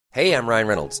Hey, I'm Ryan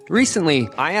Reynolds. Recently,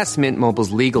 I asked Mint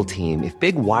Mobile's legal team if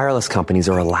big wireless companies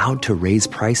are allowed to raise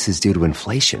prices due to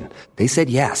inflation. They said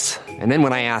yes. And then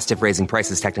when I asked if raising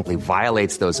prices technically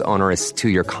violates those onerous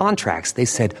two-year contracts, they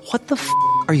said, "What the f***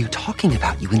 are you talking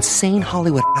about, you insane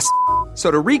Hollywood ass?" So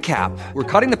to recap, we're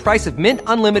cutting the price of Mint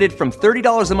Unlimited from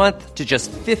 $30 a month to just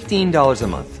 $15 a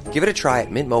month. Give it a try at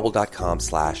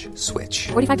mintmobile.com/switch.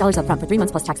 $45 up front for 3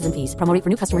 months plus taxes and fees. Promo rate for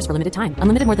new customers for limited time.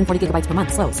 Unlimited more than 40 gigabytes per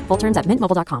month. Slows full terms at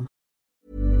mintmobile.com.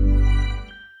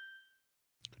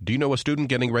 Do you know a student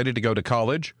getting ready to go to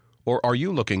college? Or are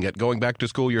you looking at going back to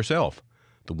school yourself?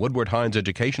 The Woodward Hines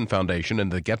Education Foundation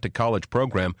and the Get to College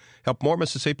program help more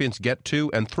Mississippians get to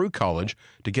and through college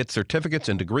to get certificates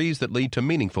and degrees that lead to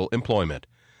meaningful employment.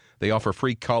 They offer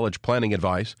free college planning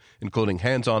advice, including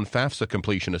hands-on FAFSA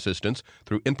completion assistance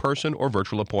through in-person or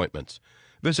virtual appointments.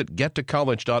 Visit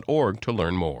gettocollege.org to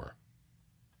learn more.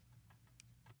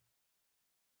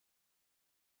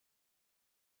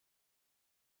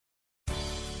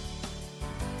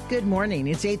 Good morning.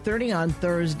 It's 8:30 on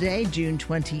Thursday, June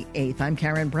 28th. I'm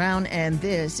Karen Brown, and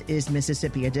this is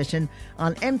Mississippi Edition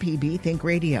on MPB Think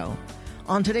Radio.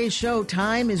 On today's show,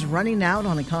 time is running out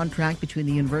on a contract between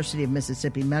the University of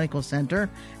Mississippi Medical Center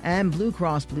and Blue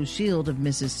Cross Blue Shield of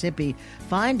Mississippi.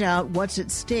 Find out what's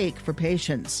at stake for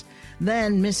patients.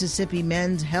 Then Mississippi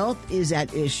men's health is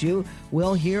at issue.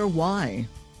 We'll hear why.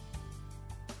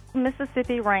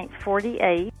 Mississippi ranked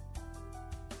 48.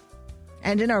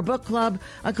 And in our book club,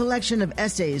 a collection of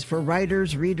essays for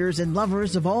writers, readers, and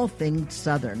lovers of all things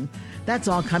Southern. That's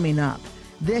all coming up.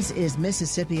 This is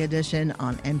Mississippi Edition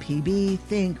on MPB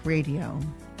Think Radio.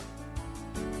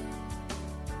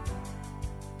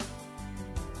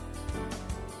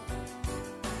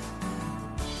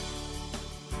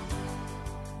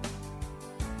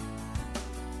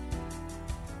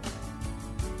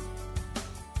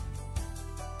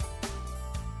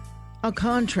 A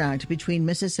contract between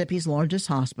Mississippi's largest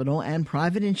hospital and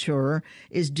private insurer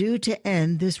is due to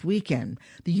end this weekend.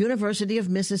 The University of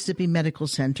Mississippi Medical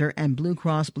Center and Blue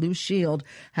Cross Blue Shield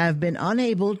have been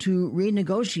unable to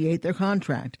renegotiate their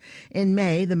contract. In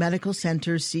May, the medical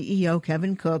center's CEO,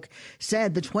 Kevin Cook,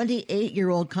 said the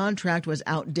 28-year-old contract was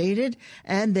outdated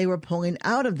and they were pulling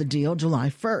out of the deal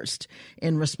July 1st.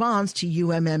 In response to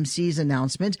UMMC's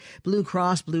announcement, Blue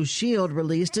Cross Blue Shield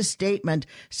released a statement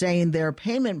saying their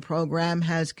payment program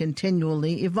has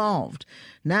continually evolved.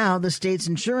 Now, the state's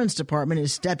insurance department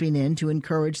is stepping in to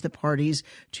encourage the parties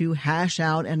to hash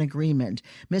out an agreement.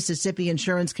 Mississippi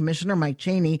Insurance Commissioner Mike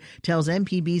Chaney tells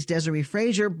MPB's Desiree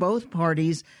Frazier both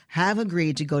parties have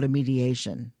agreed to go to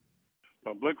mediation.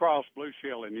 Well, Blue Cross Blue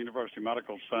Shield and University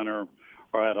Medical Center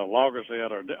are at a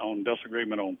loggerhead on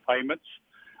disagreement on payments.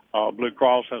 Blue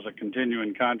Cross has a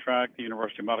continuing contract. The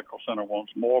University Medical Center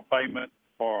wants more payment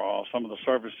for some of the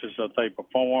services that they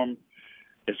perform.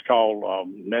 It's called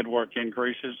network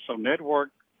increases. So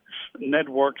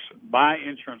networks by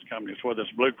insurance companies, whether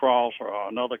it's Blue Cross or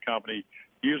another company,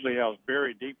 usually has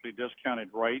very deeply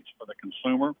discounted rates for the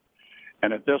consumer.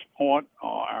 And at this point,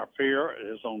 our fear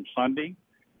is on Sunday,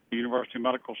 the University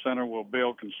Medical Center will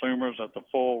bill consumers at the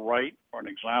full rate. For an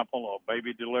example, of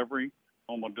baby delivery,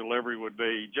 home delivery would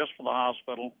be just for the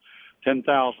hospital,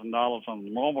 $10,000 on the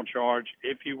normal charge.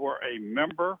 If you were a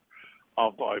member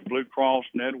of a Blue Cross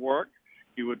network,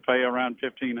 you would pay around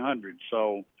 $1,500.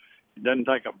 So it doesn't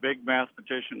take a big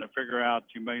mathematician to figure out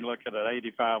you may look at an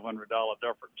 $8,500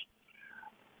 difference.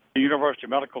 The University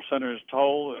Medical Center has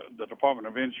told the Department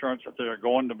of Insurance that they're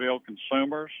going to bill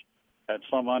consumers at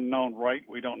some unknown rate.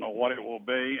 We don't know what it will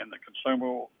be, and the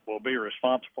consumer will be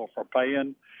responsible for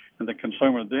paying, and the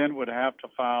consumer then would have to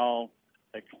file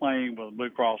a claim with Blue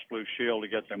Cross Blue Shield to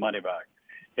get their money back.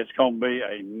 It's going to be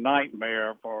a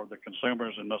nightmare for the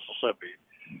consumers in Mississippi.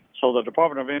 So the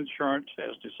Department of Insurance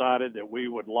has decided that we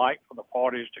would like for the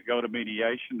parties to go to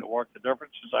mediation to work the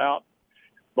differences out.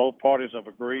 Both parties have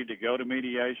agreed to go to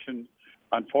mediation.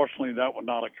 Unfortunately, that will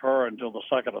not occur until the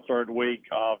second or third week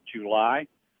of July.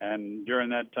 And during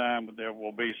that time, there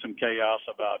will be some chaos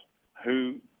about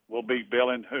who will be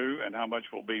billing who and how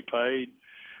much will be paid.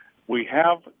 We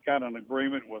have got an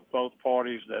agreement with both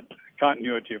parties that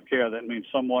continuity of care, that means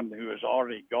someone who is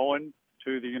already going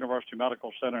to the University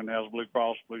Medical Center and has Blue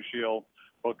Cross Blue Shield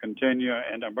will continue,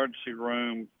 and emergency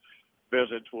room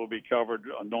visits will be covered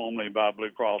normally by Blue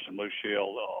Cross and Blue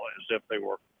Shield as if they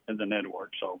were in the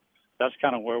network. So that's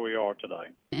kind of where we are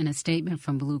today. In a statement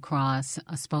from Blue Cross,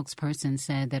 a spokesperson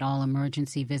said that all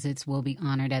emergency visits will be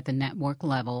honored at the network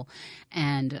level,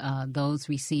 and those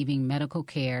receiving medical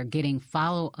care, getting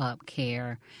follow-up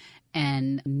care,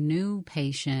 and new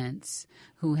patients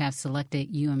who have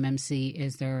selected UMMC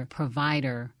as their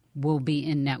provider will be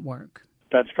in network.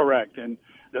 That's correct. And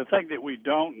the thing that we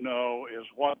don't know is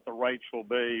what the rates will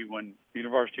be when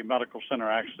University Medical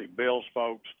Center actually bills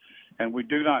folks. And we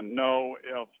do not know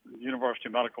if University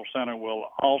Medical Center will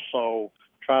also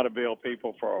try to bill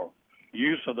people for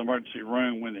use of the emergency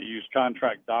room when they use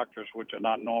contract doctors, which are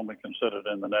not normally considered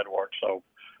in the network. So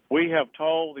we have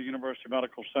told the University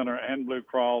Medical Center and Blue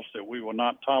Cross that we will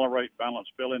not tolerate balance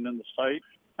billing in the state,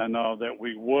 and that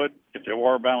we would, if there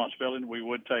were balance billing, we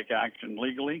would take action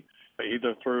legally,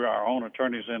 either through our own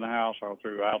attorneys in-house or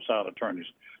through outside attorneys.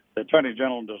 The Attorney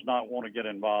General does not want to get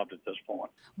involved at this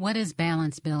point. What does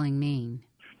balance billing mean?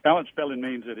 Balance billing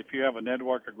means that if you have a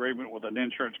network agreement with an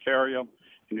insurance carrier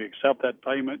and you accept that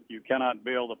payment, you cannot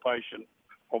bill the patient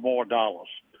for more dollars.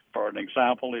 For an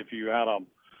example, if you had an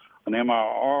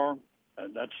MRR,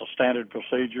 that's a standard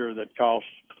procedure that costs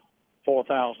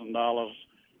 $4,000,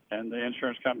 and the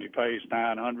insurance company pays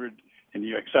 $900, and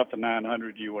you accept the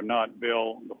 $900, you will not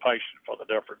bill the patient for the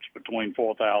difference between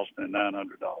 $4,000 and $900.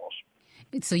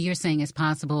 So you're saying it's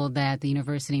possible that the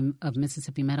University of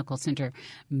Mississippi Medical Center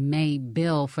may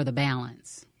bill for the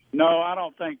balance? No, I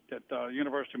don't think that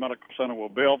University Medical Center will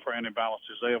bill for any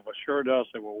balances. They have assured us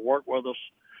they will work with us,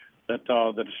 that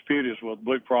the dispute is with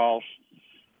Blue Cross.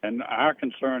 And our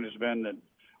concern has been that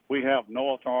we have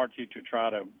no authority to try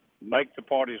to make the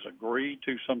parties agree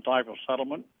to some type of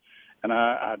settlement. And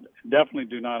I definitely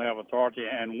do not have authority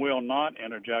and will not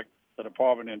interject the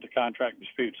department into contract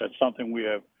disputes. That's something we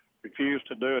have refused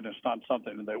to do, and it's not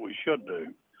something that we should do.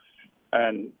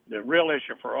 And the real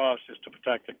issue for us is to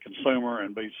protect the consumer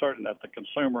and be certain that the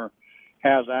consumer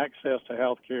has access to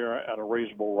health care at a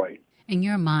reasonable rate. In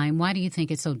your mind, why do you think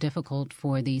it's so difficult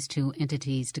for these two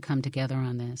entities to come together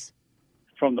on this?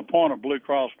 From the point of Blue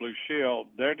Cross Blue Shield,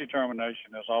 their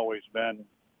determination has always been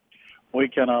we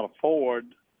cannot afford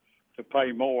to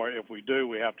pay more. If we do,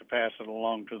 we have to pass it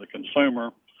along to the consumer.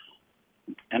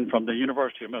 And from the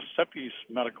University of Mississippi's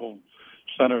Medical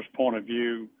Center's point of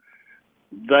view,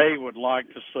 they would like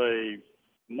to see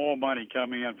more money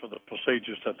come in for the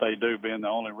procedures that they do, being the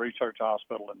only research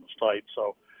hospital in the state.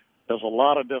 So there's a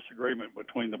lot of disagreement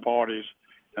between the parties,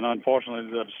 and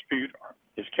unfortunately the dispute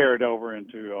is carried over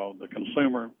into the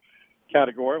consumer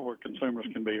category where consumers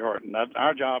can be hurt. And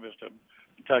our job is to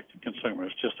protect the consumer.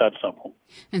 It's just that simple.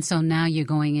 And so now you're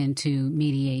going into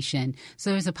mediation.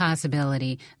 So there's a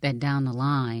possibility that down the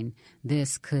line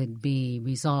this could be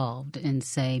resolved in,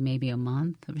 say, maybe a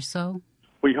month or so?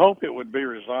 We hope it would be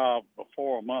resolved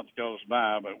before a month goes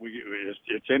by, but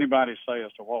it's anybody's say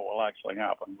as to what will actually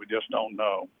happen. We just don't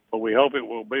know. But we hope it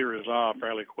will be resolved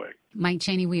fairly quick. Mike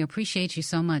Chaney, we appreciate you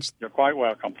so much. You're quite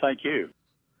welcome. Thank you.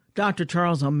 Dr.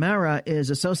 Charles O'Mara is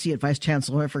Associate Vice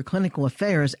Chancellor for Clinical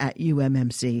Affairs at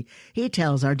UMMC. He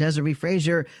tells our Desiree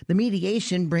Frazier the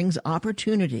mediation brings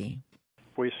opportunity.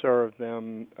 We served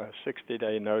them a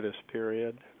 60-day notice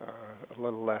period a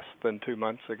little less than 2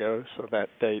 months ago, so that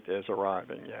date is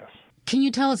arriving, yes. Can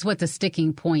you tell us what the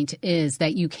sticking point is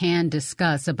that you can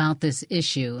discuss about this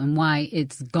issue and why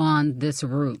it's gone this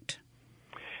route?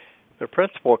 The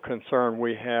principal concern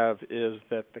we have is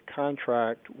that the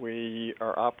contract we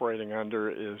are operating under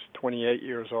is 28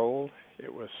 years old.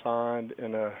 It was signed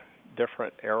in a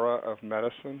different era of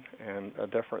medicine and a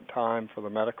different time for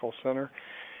the medical center.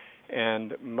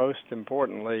 And most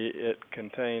importantly, it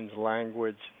contains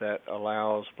language that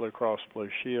allows Blue Cross Blue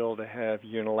Shield to have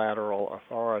unilateral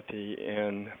authority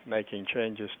in making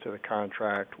changes to the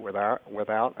contract without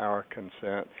our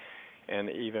consent, and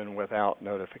even without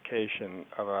notification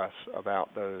of us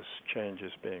about those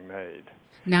changes being made.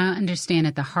 Now, I understand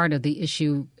at the heart of the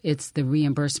issue, it's the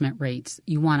reimbursement rates.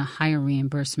 You want a higher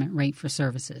reimbursement rate for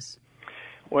services.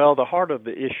 Well, the heart of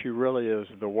the issue really is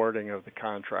the wording of the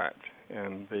contract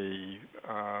and the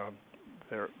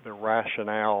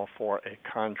rationale for a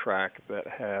contract that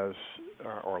has,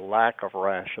 or lack of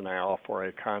rationale for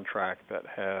a contract that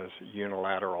has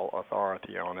unilateral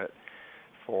authority on it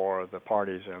for the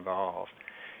parties involved.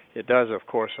 It does, of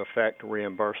course, affect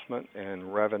reimbursement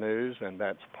and revenues, and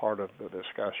that's part of the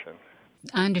discussion.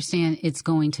 I understand it's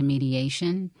going to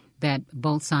mediation, that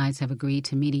both sides have agreed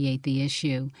to mediate the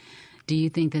issue. Do you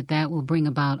think that that will bring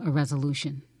about a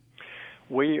resolution?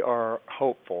 We are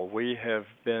hopeful. We have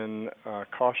been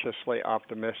cautiously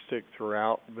optimistic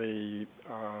throughout the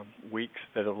weeks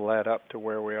that have led up to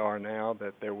where we are now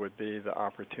that there would be the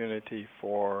opportunity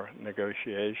for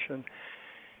negotiation.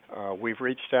 We've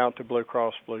reached out to Blue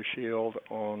Cross Blue Shield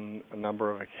on a number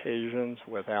of occasions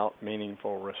without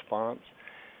meaningful response.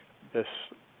 This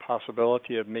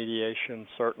possibility of mediation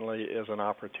certainly is an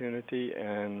opportunity,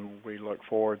 and we look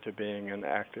forward to being an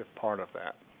active part of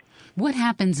that. What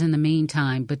happens in the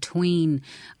meantime between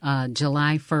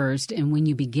July 1st and when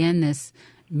you begin this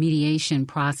mediation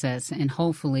process and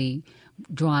hopefully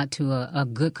draw it to a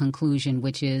good conclusion,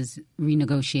 which is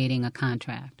renegotiating a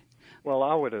contract? Well,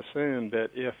 I would assume that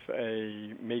if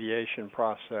a mediation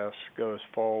process goes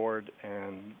forward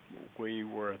and we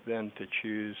were then to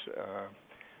choose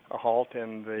a halt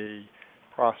in the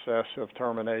process of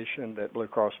termination, that Blue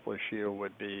Cross Blue Shield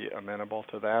would be amenable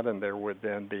to that, and there would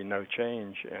then be no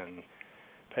change in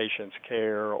patient's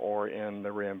care or in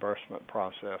the reimbursement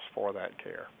process for that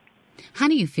care. How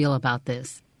do you feel about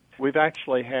this? We've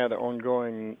actually had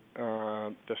ongoing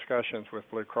discussions with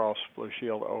Blue Cross Blue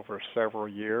Shield over several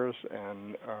years,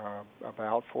 and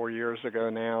about 4 years ago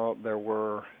now, there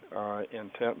were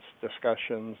intense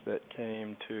discussions that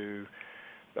came to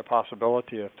the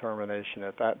possibility of termination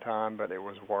at that time, but it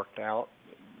was worked out.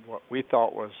 What we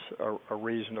thought was a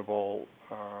reasonable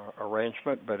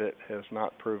arrangement, but it has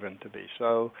not proven to be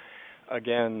so.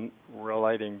 Again,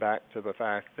 relating back to the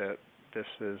fact that this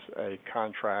is a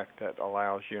contract that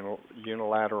allows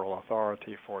unilateral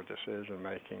authority for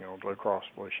decision-making on Blue Cross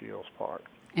Blue Shield's part.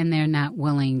 And they're not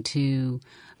willing to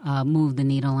move the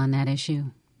needle on that issue?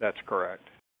 That's correct.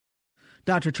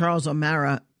 Dr. Charles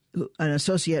O'Mara, an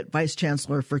Associate Vice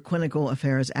Chancellor for Clinical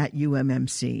Affairs at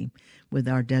UMMC, with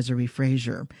our Desiree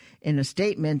Frazier. In a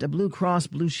statement, a Blue Cross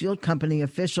Blue Shield company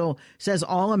official says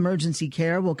all emergency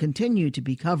care will continue to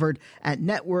be covered at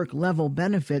network-level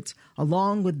benefits,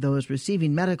 along with those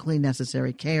receiving medically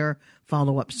necessary care,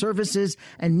 follow-up services,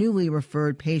 and newly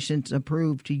referred patients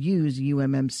approved to use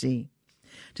UMMC.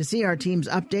 To see our team's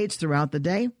updates throughout the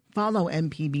day, follow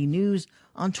MPB News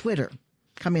on Twitter.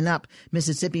 Coming up,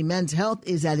 Mississippi men's health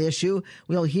is at issue.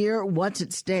 We'll hear what's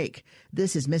at stake.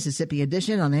 This is Mississippi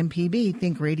Edition on MPB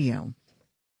Think Radio.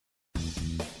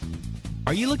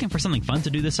 Are you looking for something fun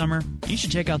to do this summer? You should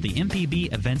check out the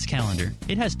MPB events calendar.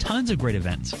 It has tons of great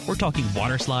events. We're talking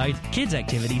water slides, kids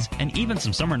activities, and even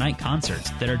some summer night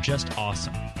concerts that are just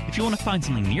awesome. If you want to find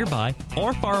something nearby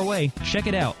or far away, check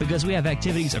it out because we have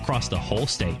activities across the whole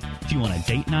state. If you want a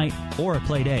date night or a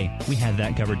play day, we have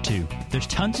that covered too. There's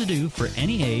tons to do for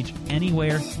any age,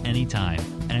 anywhere, anytime.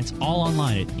 And it's all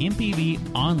online at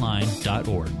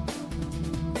mpbonline.org.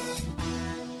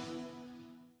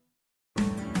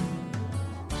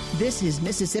 This is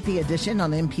Mississippi Edition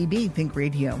on MPB Think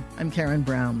Radio. I'm Karen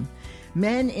Brown.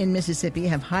 Men in Mississippi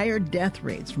have higher death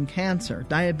rates from cancer,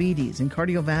 diabetes, and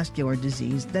cardiovascular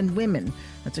disease than women.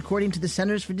 That's according to the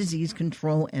Centers for Disease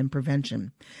Control and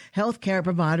Prevention. Healthcare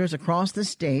providers across the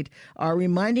state are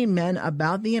reminding men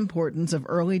about the importance of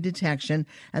early detection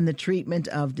and the treatment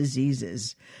of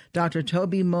diseases. Dr.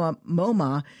 Toby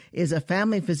Moma is a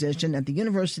family physician at the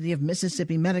University of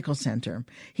Mississippi Medical Center.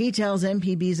 He tells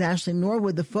MPB's Ashley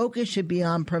Norwood the focus should be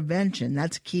on prevention.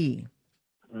 That's key.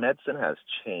 Medicine has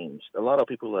changed. A lot of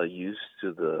people are used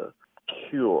to the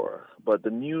cure, but the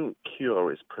new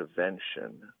cure is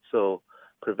prevention. So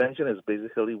prevention is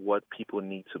basically what people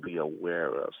need to be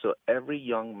aware of. So every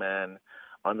young man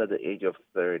under the age of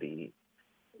 30,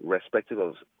 irrespective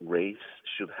of race,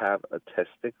 should have a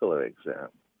testicular exam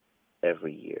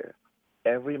every year.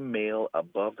 Every male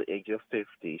above the age of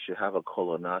 50 should have a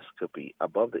colonoscopy.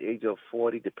 Above the age of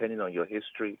 40, depending on your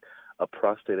history, a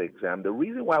prostate exam. The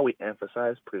reason why we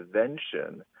emphasize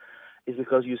prevention is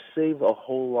because you save a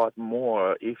whole lot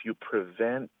more if you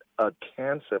prevent a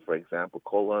cancer, for example,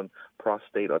 colon,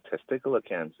 prostate, or testicular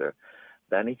cancer,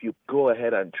 than if you go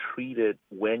ahead and treat it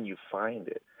when you find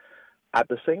it. At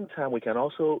the same time, we can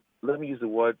also, let me use the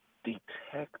word,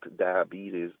 detect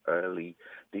diabetes early,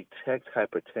 detect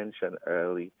hypertension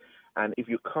early, and if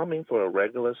you come in for a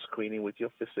regular screening with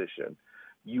your physician,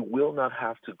 you will not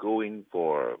have to go in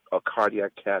for a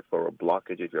cardiac cath or a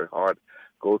blockage if your heart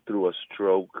go through a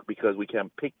stroke, because we can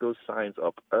pick those signs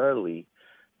up early,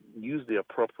 use the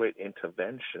appropriate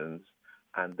interventions,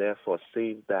 and therefore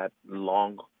save that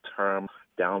long-term,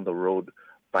 down-the-road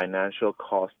financial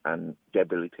cost and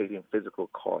debilitating physical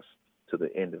cost to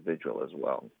the individual as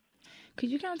well.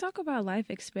 Could you kind of talk about life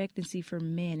expectancy for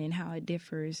men and how it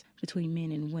differs between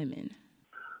men and women?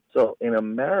 So in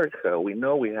America, we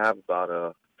know we have about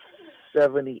a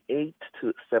 78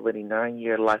 to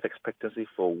 79-year life expectancy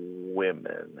for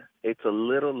women. It's a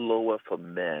little lower for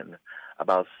men,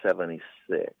 about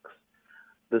 76.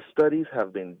 The studies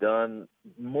have been done.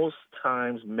 Most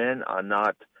times men are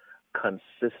not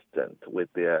consistent with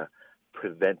their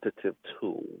preventative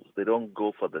tools. They don't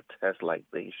go for the test like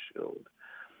they should.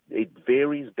 It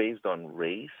varies based on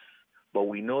race, but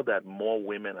we know that more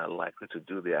women are likely to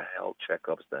do their health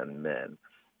checkups than men.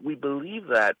 We believe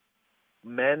that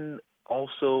men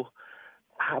also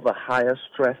have a higher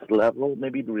stress level,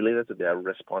 maybe related to their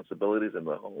responsibilities in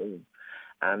the home.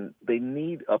 And they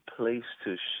need a place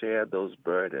to share those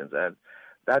burdens. And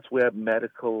that's where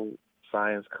medical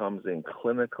science comes in,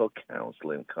 clinical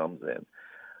counseling comes in.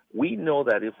 We know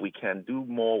that if we can do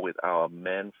more with our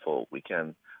men folk, we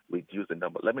can reduce the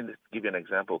number. Let me just give you an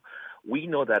example. We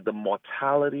know that the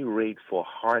mortality rate for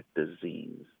heart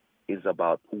disease is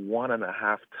about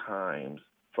 1.5 times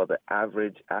for the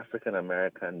average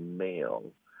African-American male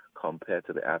compared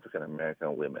to the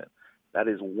African-American women. That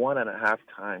is 1.5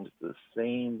 times the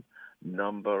same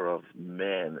number of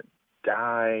men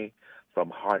die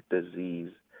from heart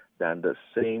disease than the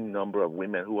same number of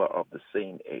women who are of the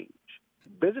same age.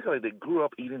 Basically, they grew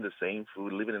up eating the same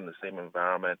food, living in the same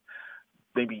environment,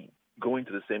 maybe going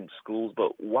to the same schools,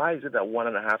 but why is it that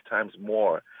 1.5 times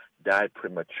more die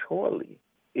prematurely?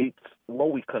 It's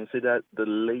what we consider the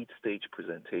late stage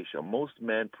presentation. Most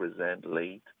men present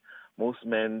late. Most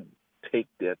men take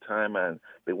their time and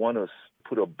they want to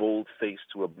put a bold face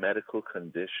to a medical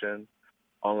condition,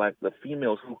 unlike the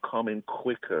females who come in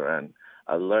quicker and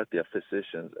alert their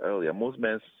physicians earlier. Most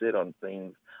men sit on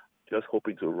things just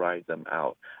hoping to ride them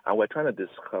out. And we're trying to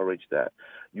discourage that.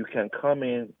 You can come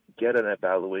in, get an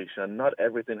evaluation. Not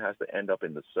everything has to end up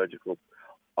in the surgical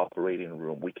operating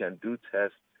room. We can do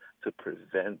tests to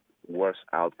prevent worse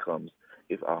outcomes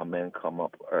if our men come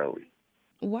up early.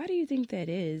 Why do you think that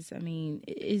is? I mean,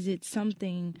 is it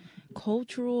something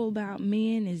cultural about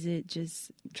men? Is it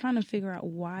just trying to figure out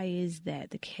why is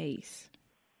that the case?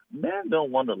 Men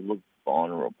don't want to look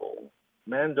vulnerable.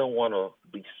 Men don't want to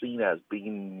be seen as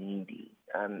being needy.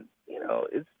 And,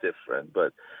 it's different.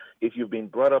 But if you've been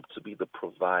brought up to be the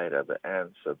provider, the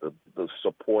answer, the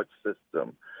support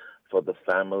system for the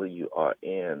family you are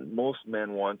in, most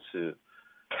men want to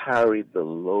carry the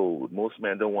load. Most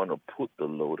men don't want to put the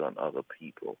load on other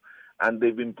people. And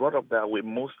they've been brought up that way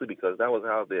mostly because that was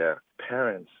how their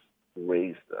parents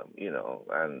raised them,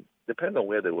 and depends on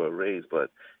where they were raised.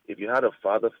 But if you had a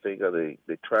father figure,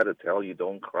 they try to tell you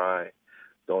don't cry,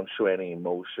 don't show any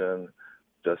emotion,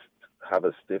 just have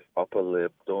a stiff upper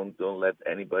lip, don't let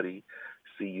anybody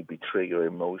see you betray your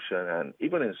emotion. And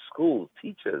even in school,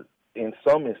 teachers in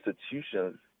some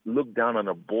institutions look down on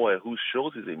a boy who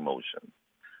shows his emotions.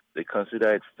 They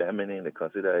consider it feminine. They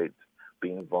consider it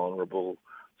being vulnerable.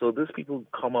 So these people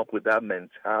come up with that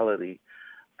mentality.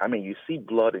 I mean, you see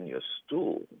blood in your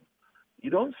stool. You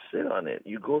don't sit on it.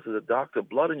 You go to the doctor.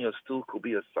 Blood in your stool could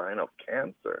be a sign of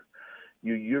cancer.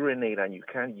 You urinate and you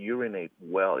can't urinate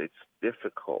well. It's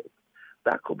difficult.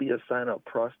 That could be a sign of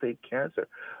prostate cancer.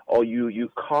 Or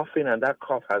you coughing and that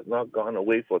cough has not gone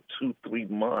away for 2-3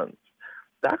 months.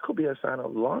 That could be a sign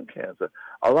of lung cancer.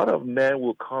 A lot of men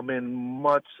will come in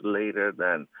much later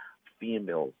than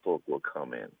female folk will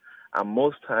come in. And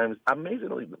most times,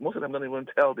 amazingly, most of them don't even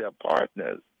tell their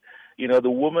partners. The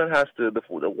woman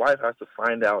the wife has to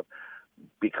find out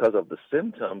because of the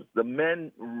symptoms. The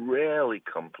men rarely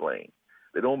complain.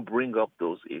 They don't bring up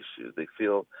those issues. They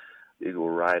feel it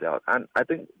will ride out. And I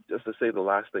think, just to say the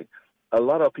last thing, a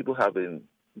lot of people have been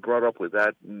brought up with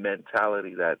that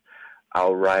mentality that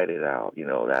I'll ride it out,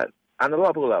 that. And a lot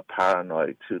of people are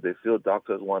paranoid, too. They feel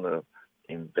doctors want to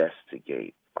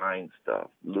investigate, find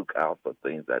stuff, look out for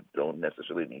things that don't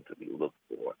necessarily need to be looked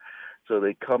for. So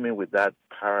they come in with that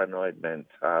paranoid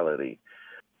mentality.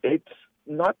 It's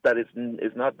not that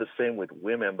it's not the same with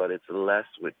women, but it's less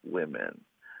with women.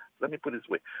 Let me put it this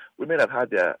way. Women have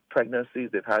had their pregnancies,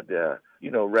 they've had their,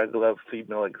 regular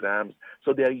female exams,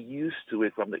 so they're used to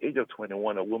it. From the age of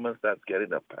 21, a woman starts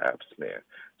getting a pap smear.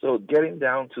 So getting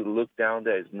down to look down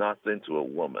there is nothing to a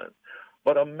woman.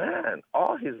 But a man,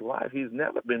 all his life, he's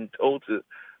never been told to.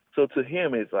 So to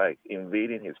him, it's like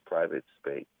invading his private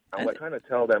space. And we're trying to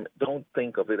tell them, don't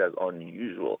think of it as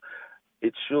unusual.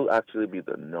 It should actually be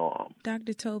the norm.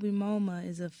 Dr. Toby Moma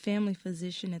is a family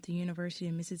physician at the University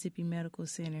of Mississippi Medical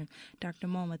Center. Dr.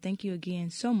 Moma, thank you again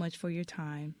so much for your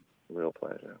time. Real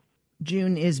pleasure.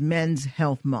 June is Men's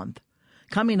Health Month.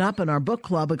 Coming up in our book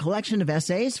club, a collection of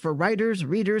essays for writers,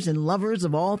 readers, and lovers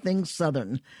of all things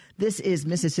Southern. This is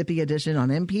Mississippi Edition on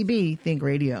MPB Think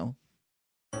Radio.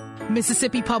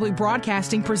 Mississippi Public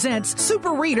Broadcasting presents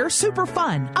Super Reader Super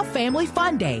Fun, a family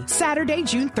fun day, Saturday,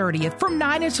 June 30th from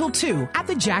 9 until 2 at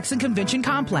the Jackson Convention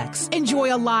Complex.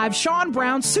 Enjoy a live Sean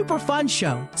Brown Super Fun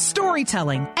show,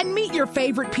 storytelling, and meet your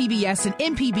favorite PBS and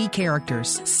MPB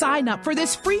characters. Sign up for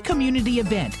this free community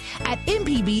event at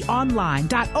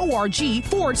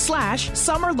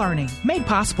mpbonline.org/summer learning. Made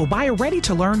possible by a Ready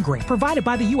to Learn grant provided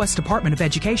by the U.S. Department of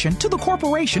Education to the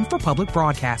Corporation for Public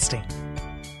Broadcasting.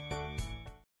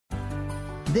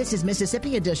 This is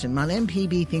Mississippi Edition on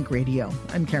MPB Think Radio.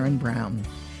 I'm Karen Brown.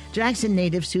 Jackson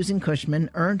native Susan Cushman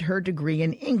earned her degree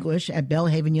in English at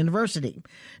Belhaven University.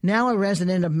 Now a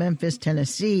resident of Memphis,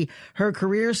 Tennessee, her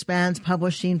career spans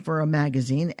publishing for a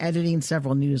magazine, editing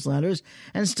several newsletters,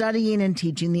 and studying and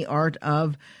teaching the art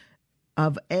of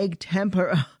egg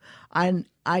tempera, egg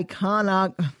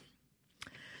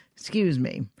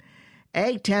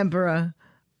tempera,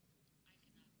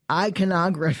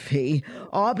 iconography,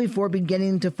 all before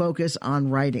beginning to focus on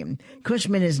writing.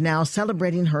 Cushman is now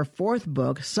celebrating her fourth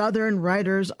book, Southern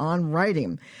Writers on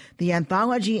Writing. The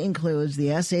anthology includes the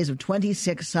essays of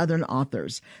 26 Southern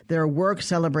authors. Their work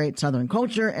celebrates Southern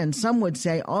culture and some would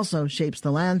say also shapes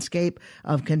the landscape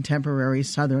of contemporary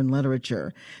Southern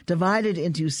literature. Divided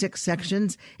into 6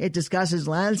 sections, it discusses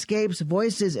landscapes,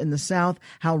 voices in the South,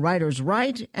 how writers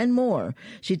write, and more.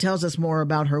 She tells us more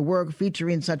about her work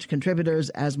featuring such contributors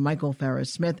as Michael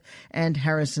Ferris Smith and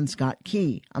Harrison Scott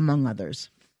Key, among others.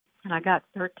 And I got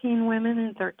 13 women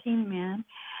and 13 men.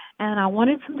 And I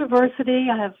wanted some diversity.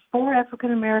 I have 4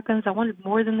 African Americans. I wanted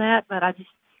more than that, but I just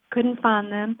couldn't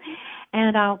find them.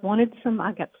 And I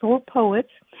got 4 poets.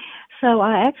 So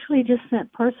I actually just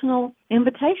sent personal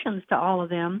invitations to all of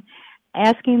them,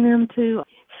 asking them to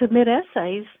submit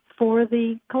essays for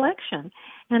the collection.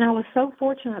 And I was so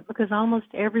fortunate because almost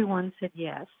everyone said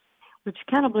yes, which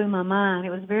kind of blew my mind. It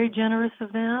was very generous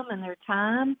of them and their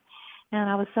time,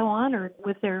 and I was so honored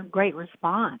with their great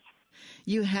response.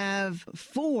 You have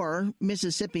 4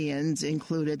 Mississippians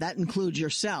included. That includes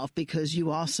yourself because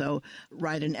you also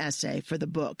write an essay for the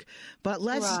book. But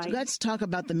let's talk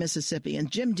about the Mississippian.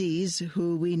 Jim Dees,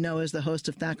 who we know as the host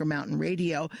of Thacker Mountain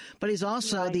Radio, but he's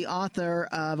also the author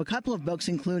of a couple of books,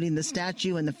 including The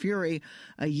Statue and the Fury,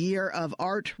 A Year of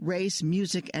Art, Race,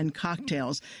 Music, and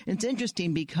Cocktails. It's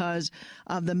interesting because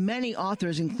of the many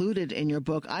authors included in your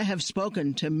book. I have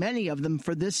spoken to many of them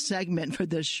for this segment, for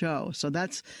this show. So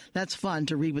that's fun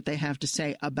to read what they have to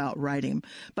say about writing.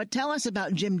 But tell us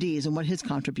about Jim Dees and what his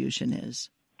contribution is.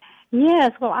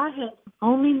 Yes, well, I had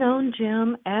only known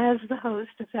Jim as the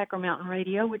host of Thacker Mountain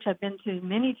Radio, which I've been to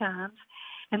many times.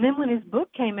 And then when his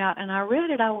book came out and I read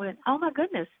it, I went, oh, my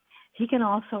goodness, he can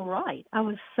also write. I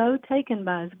was so taken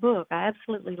by his book. I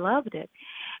absolutely loved it.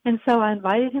 And so I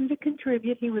invited him to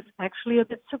contribute. He was actually a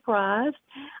bit surprised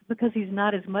because he's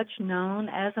not as much known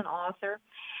as an author.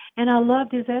 And I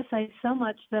loved his essay so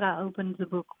much that I opened the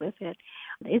book with it.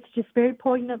 It's just very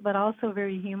poignant, but also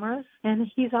very humorous. And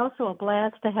he's also a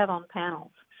blast to have on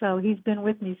panels. So he's been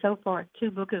with me so far at 2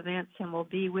 book events and will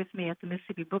be with me at the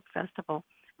Mississippi Book Festival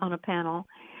on a panel.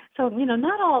 So,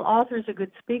 not all authors are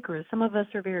good speakers. Some of us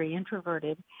are very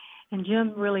introverted. And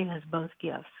Jim really has both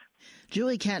gifts.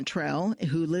 Julie Cantrell,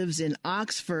 who lives in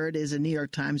Oxford, is a New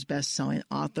York Times best-selling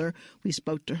author. We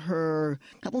spoke to her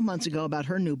a couple months ago about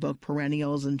her new book,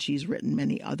 Perennials, and she's written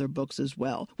many other books as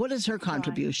well. What is her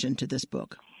contribution to this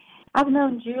book? I've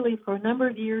known Julie for a number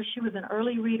of years. She was an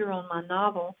early reader on my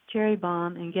novel, Cherry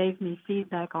Bomb, and gave me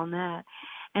feedback on that.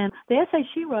 And the essay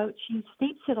she wrote, she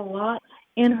steeps it a lot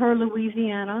in her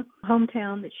Louisiana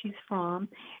hometown that she's from.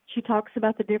 She talks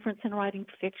about the difference in writing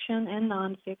fiction and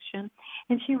nonfiction,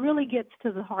 and she really gets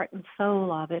to the heart and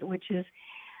soul of it, which is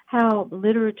how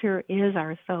literature is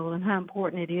our soul and how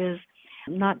important it is,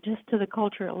 not just to the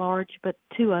culture at large, but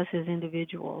to us as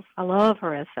individuals. I love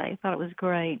her essay. I thought it was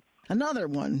great. Another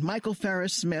one, Michael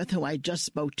Ferris Smith, who I just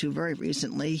spoke to very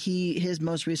recently. His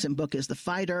most recent book is The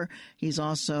Fighter. He's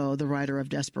also the writer of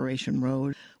Desperation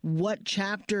Road. What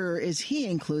chapter is he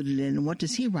included in, and what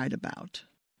does he write about?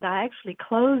 I actually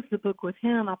closed the book with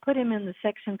him. I put him in the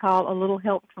section called A Little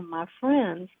Help from My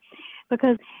Friends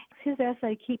because his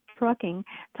essay, Keep Trucking,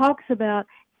 talks about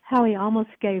how he almost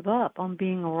gave up on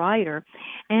being a writer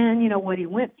and, what he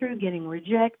went through, getting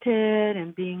rejected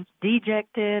and being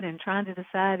dejected and trying to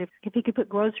decide if he could put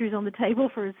groceries on the table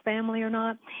for his family or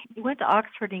not. He went to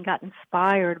Oxford and got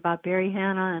inspired by Barry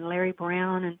Hannah and Larry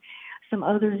Brown and some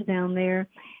others down there,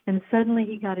 and suddenly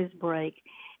he got his break.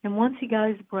 And once he got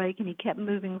his break and he kept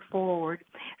moving forward.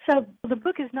 So the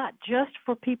book is not just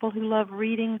for people who love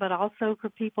reading, but also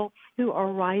for people who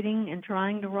are writing and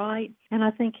trying to write. And I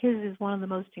think his is one of the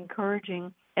most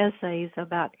encouraging essays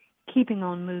about keeping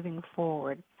on moving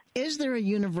forward. Is there a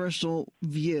universal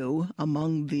view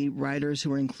among the writers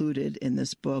who are included in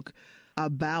this book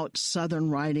about Southern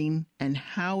writing and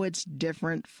how it's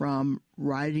different from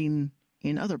writing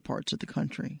in other parts of the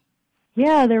country?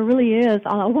 Yeah, there really is.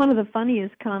 One of the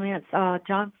funniest comments,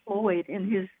 John Floyd, in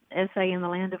his essay In the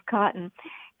Land of Cotton,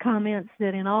 comments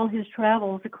that in all his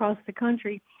travels across the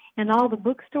country and all the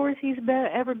bookstores he's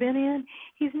ever been in,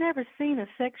 he's never seen a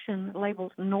section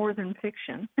labeled Northern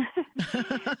Fiction.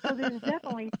 So there's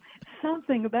definitely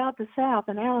something about the South.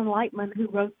 And Alan Lightman, who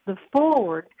wrote the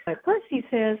foreword, at first he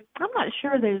says, I'm not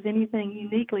sure there's anything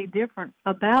uniquely different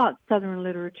about Southern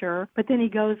literature, but then he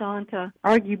goes on to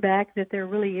argue back that there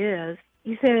really is.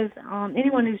 He says,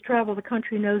 anyone who's traveled the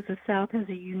country knows the South has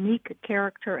a unique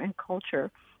character and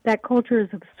culture. That culture is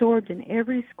absorbed in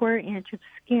every square inch of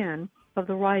skin of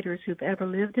the writers who've ever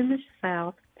lived in the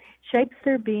South, shapes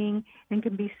their being, and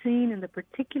can be seen in the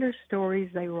particular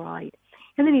stories they write.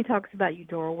 And then he talks about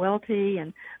Eudora Welty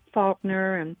and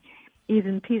Faulkner and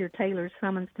even Peter Taylor's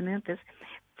Summons to Memphis.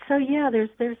 So, yeah,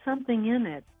 there's something in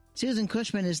it. Susan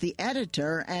Cushman is the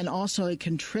editor and also a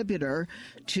contributor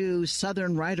to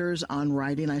Southern Writers on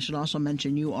Writing. I should also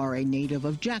mention you are a native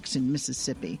of Jackson,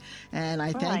 Mississippi. And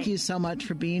I thank you so much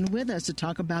for being with us to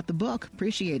talk about the book.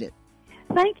 Appreciate it.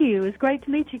 Thank you. It was great to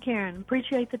meet you, Karen.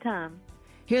 Appreciate the time.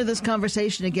 Hear this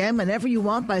conversation again whenever you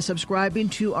want by subscribing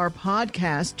to our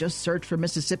podcast. Just search for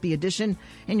Mississippi Edition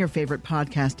in your favorite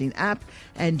podcasting app.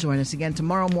 And join us again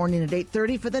tomorrow morning at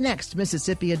 8:30 for the next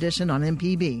Mississippi Edition on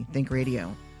MPB Think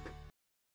Radio.